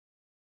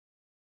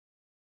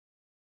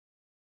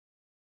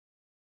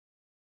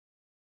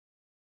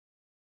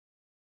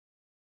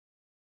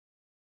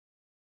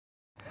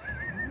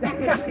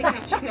plastic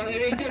cash flow,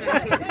 it doesn't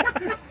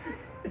happen.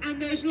 And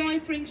those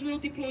life rings will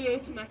deploy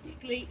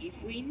automatically if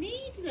we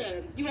need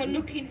them. You are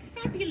looking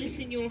fabulous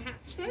in your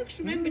hats, folks.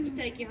 Remember to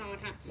take your hard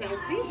hat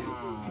selfies.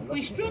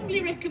 We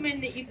strongly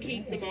recommend that you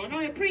keep them on.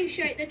 I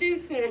appreciate they do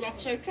fall off,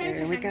 so try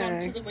to hang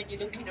on to them when you're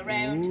looking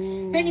around.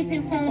 If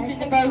anything falls in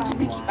the boat,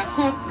 pick it back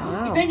up.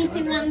 If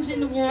anything lands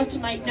in the water,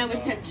 make no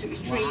attempt to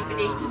retrieving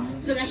it.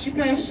 So that's your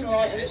personal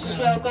items as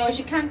well, guys.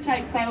 You can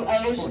take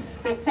photos,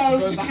 but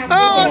photos can be...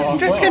 Oh, it's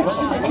stricken!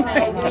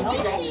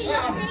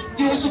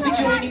 Yours will be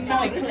joining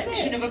my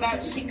collection of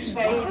about 6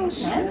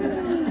 phones.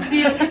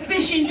 The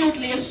fish in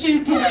Dudley are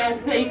super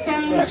wealthy.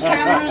 Phones,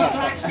 cameras,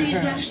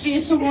 glasses. Last year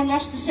someone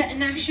lost a set of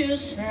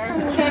Nashers.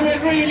 So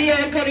they've really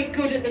got it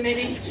good at the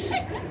minute.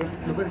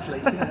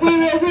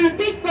 We're a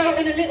big boat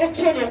in a little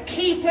tunnel.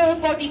 Keep all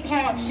body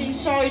parts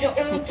inside at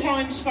all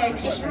times,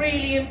 folks. It's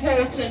really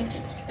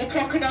important. The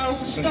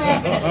crocodiles are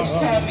starving at this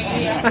time of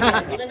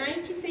year. And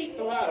 80 feet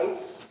below,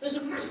 there's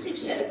a massive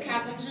set of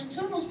caverns and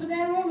tunnels, but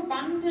they're all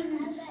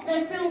abandoned.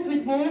 They're filled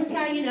with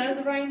water, you know,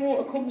 the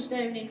rainwater comes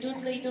down in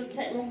Dudley. It doesn't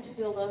take long to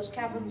fill those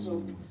caverns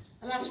up.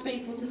 The last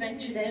people to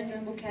venture down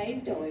there were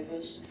cave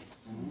divers.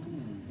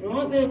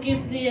 Right, we'll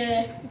give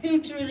the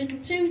hooter a little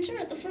tooter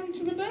at the front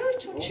of the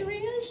boat. Watch your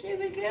ears, here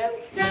we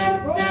go.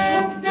 Now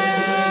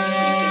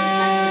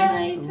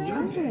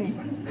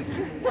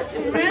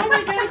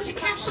we go to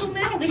Castle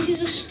Mill. This is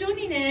a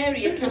stunning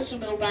area, Castle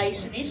Mill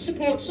Basin. It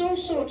supports all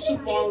sorts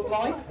of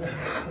wildlife.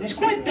 It's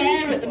quite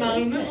bare at the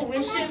moment, but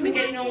we'll soon be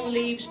getting all the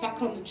leaves back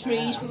on the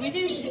trees. But we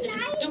do see the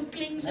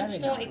ducklings have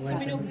started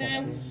coming up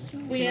now.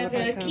 We have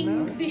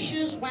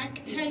kingfishers,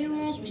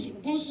 wagtails, we see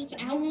buzzards,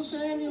 owls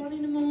early on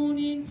in the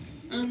morning.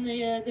 And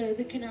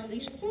the canal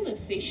is full of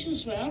fish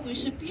as well. But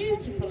it's a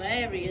beautiful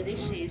area,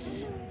 this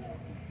is.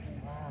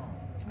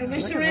 And we're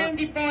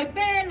surrounded by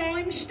bare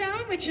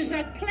limestone, which has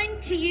had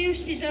plenty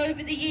uses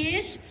over the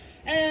years.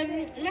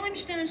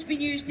 Limestone's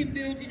been used in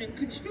building and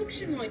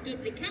construction, like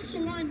Dudley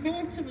Castle. Lime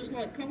mortar was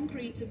like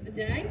concrete of the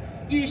day,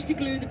 used to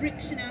glue the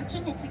bricks in our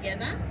tunnel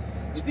together.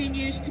 It's been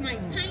used to make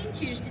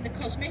paint, used in the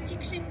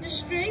cosmetics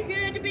industry. Have you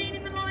heard of being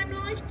in the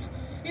limelight?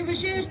 It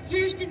was used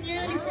in the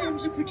early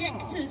forms of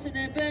projectors and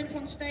burnt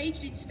on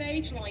stage in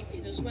stage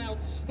lighting as well.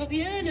 But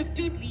the Earl of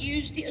Dudley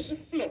used it as a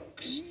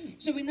flux.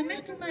 So in the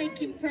metal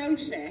making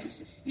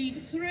process, he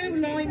threw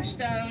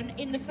limestone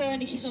in the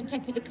furnaces on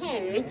top of the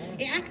coal.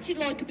 It acted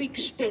like a big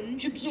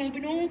sponge,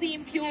 absorbing all the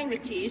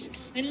impurities.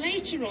 And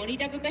later on,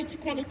 he'd have a better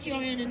quality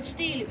iron and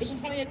steel. It was a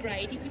higher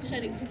grade. He could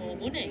sell it for more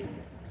money.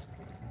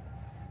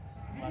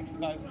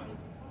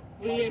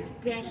 We've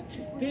got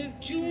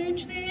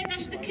George there.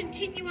 That's the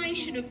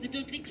continuation of the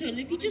Dudley Tunnel.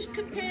 If you just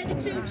compare the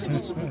two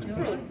tunnels up at the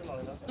front,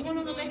 the one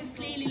on the left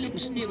clearly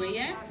looks newer,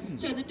 yeah?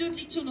 So the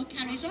Dudley Tunnel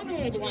carries on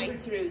all the way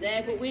through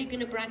there, but we're going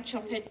to branch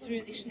off, head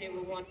through this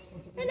newer one.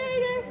 Hello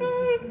there,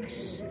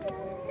 folks.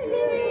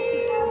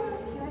 Hello.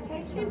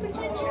 Can you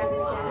pretend you're having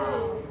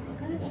one?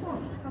 This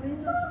one.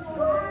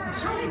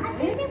 Sorry,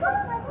 give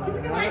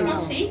me away my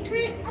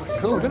secret.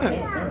 Cool, doesn't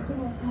it?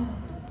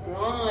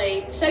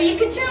 Right, so you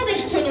can tell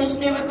this tunnel's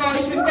newer,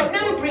 guys. We've got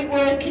no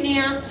brickwork in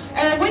here.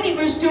 When it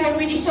was done,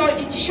 we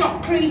decided to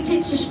shotcrete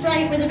it, to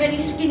spray it with a very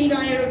skinny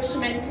layer of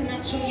cement, and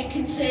that's what you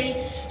can see.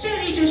 It's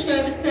only just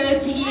over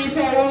 30 years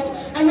old,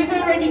 and we've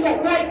already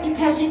got white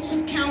deposits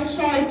of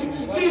calcite,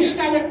 a few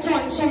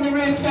stalactites on the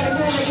roof that have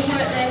already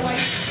worked their way.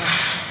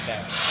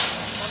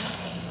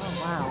 Oh,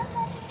 wow.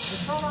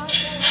 It's all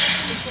right.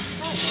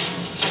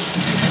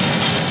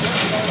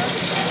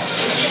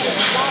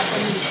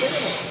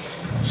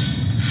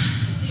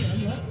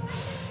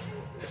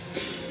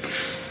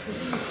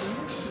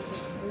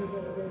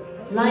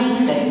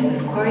 Limestone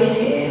was quarried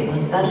here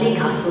on Dudley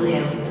Castle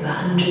Hill for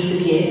hundreds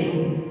of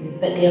years,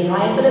 but the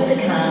arrival of the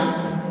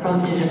canal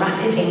prompted a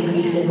rapid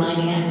increase in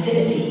mining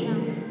activity,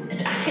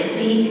 and at its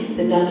peak,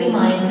 the Dudley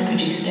mines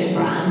produced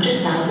over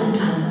 100,000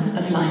 tonnes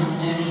of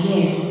limestone a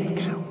year.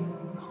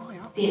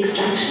 The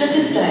extraction of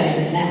the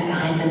stone left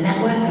behind a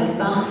network of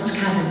vast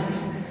caverns,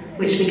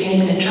 which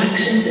became an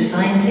attraction for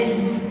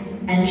scientists,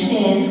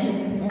 engineers,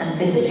 and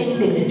visiting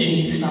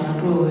dignitaries from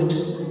abroad.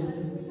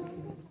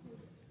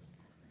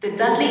 The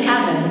Dudley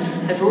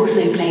Caverns have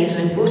also played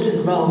an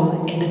important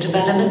role in the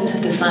development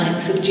of the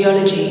science of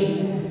geology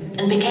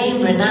and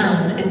became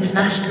renowned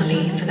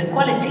internationally for the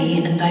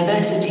quality and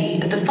diversity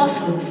of the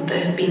fossils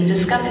that have been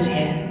discovered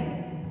here.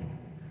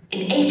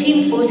 In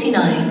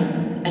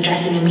 1849,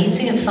 addressing a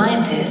meeting of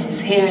scientists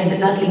here in the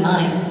Dudley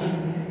mines,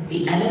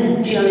 the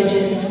eminent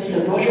geologist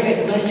Sir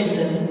Roderick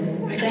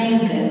Murchison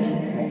proclaimed that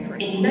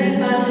in no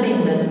part of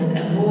England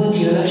are more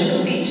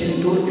geological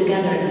features brought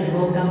together in a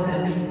small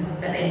compass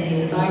than in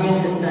the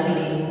environs of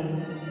Dudley.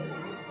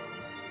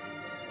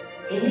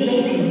 In the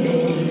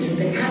 1850s,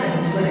 the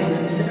caverns were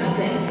open to the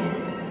public.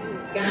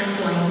 Gas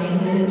lighting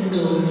was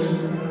installed,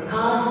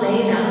 paths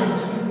laid out,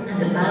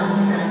 and a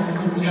bandstand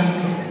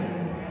constructed.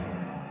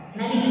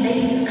 Many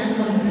fetes and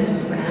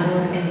concerts were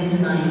held in these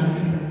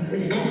mines,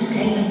 with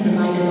entertainment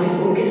provided by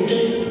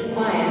orchestras,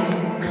 choirs,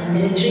 and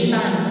military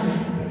bands.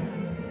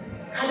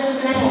 Coloured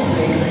flares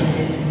were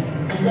ignited,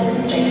 and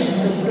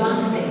demonstrations of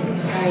blasting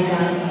carried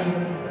out.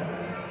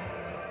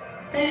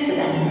 Those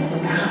events were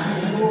perhaps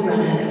a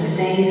forerunner of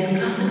today's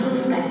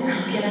classical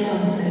spectacular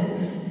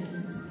concerts.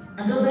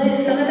 And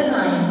although some of the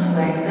lines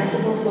were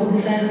accessible from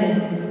the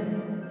surface,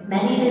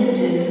 many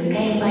visitors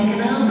came by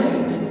canal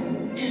boat,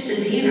 just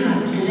as you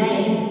have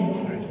today.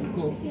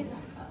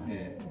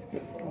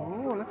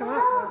 Oh, look at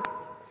that.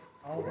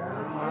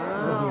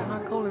 Wow, how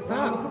cool is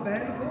that?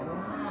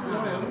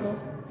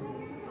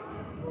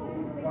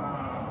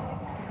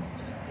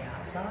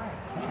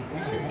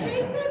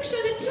 Okay, folks, so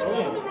the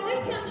tunnel on the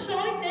right-hand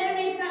side there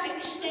is that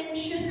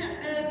extension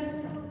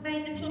that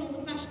made the tunnel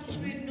the fastest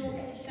route north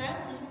to south.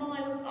 There's a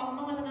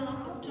mile and a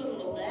half of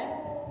tunnel up there.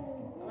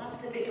 Well, that's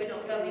the bit we're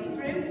not going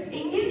through.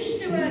 It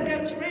used to go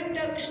to Round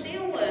Oak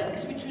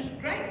Steelworks, which was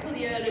great for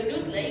the Earl of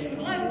Dudley. He could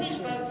load his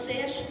boats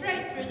here,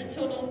 straight through the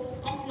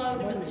tunnel, offload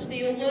them at the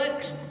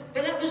steelworks.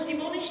 But that was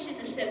demolished in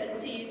the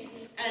 70s,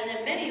 and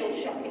then Merrill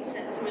Shopping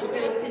Centre was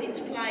built in its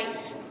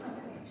place.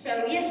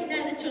 So yes,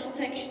 now the tunnel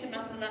takes you to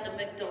Matalan and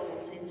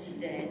McDonald's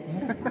instead.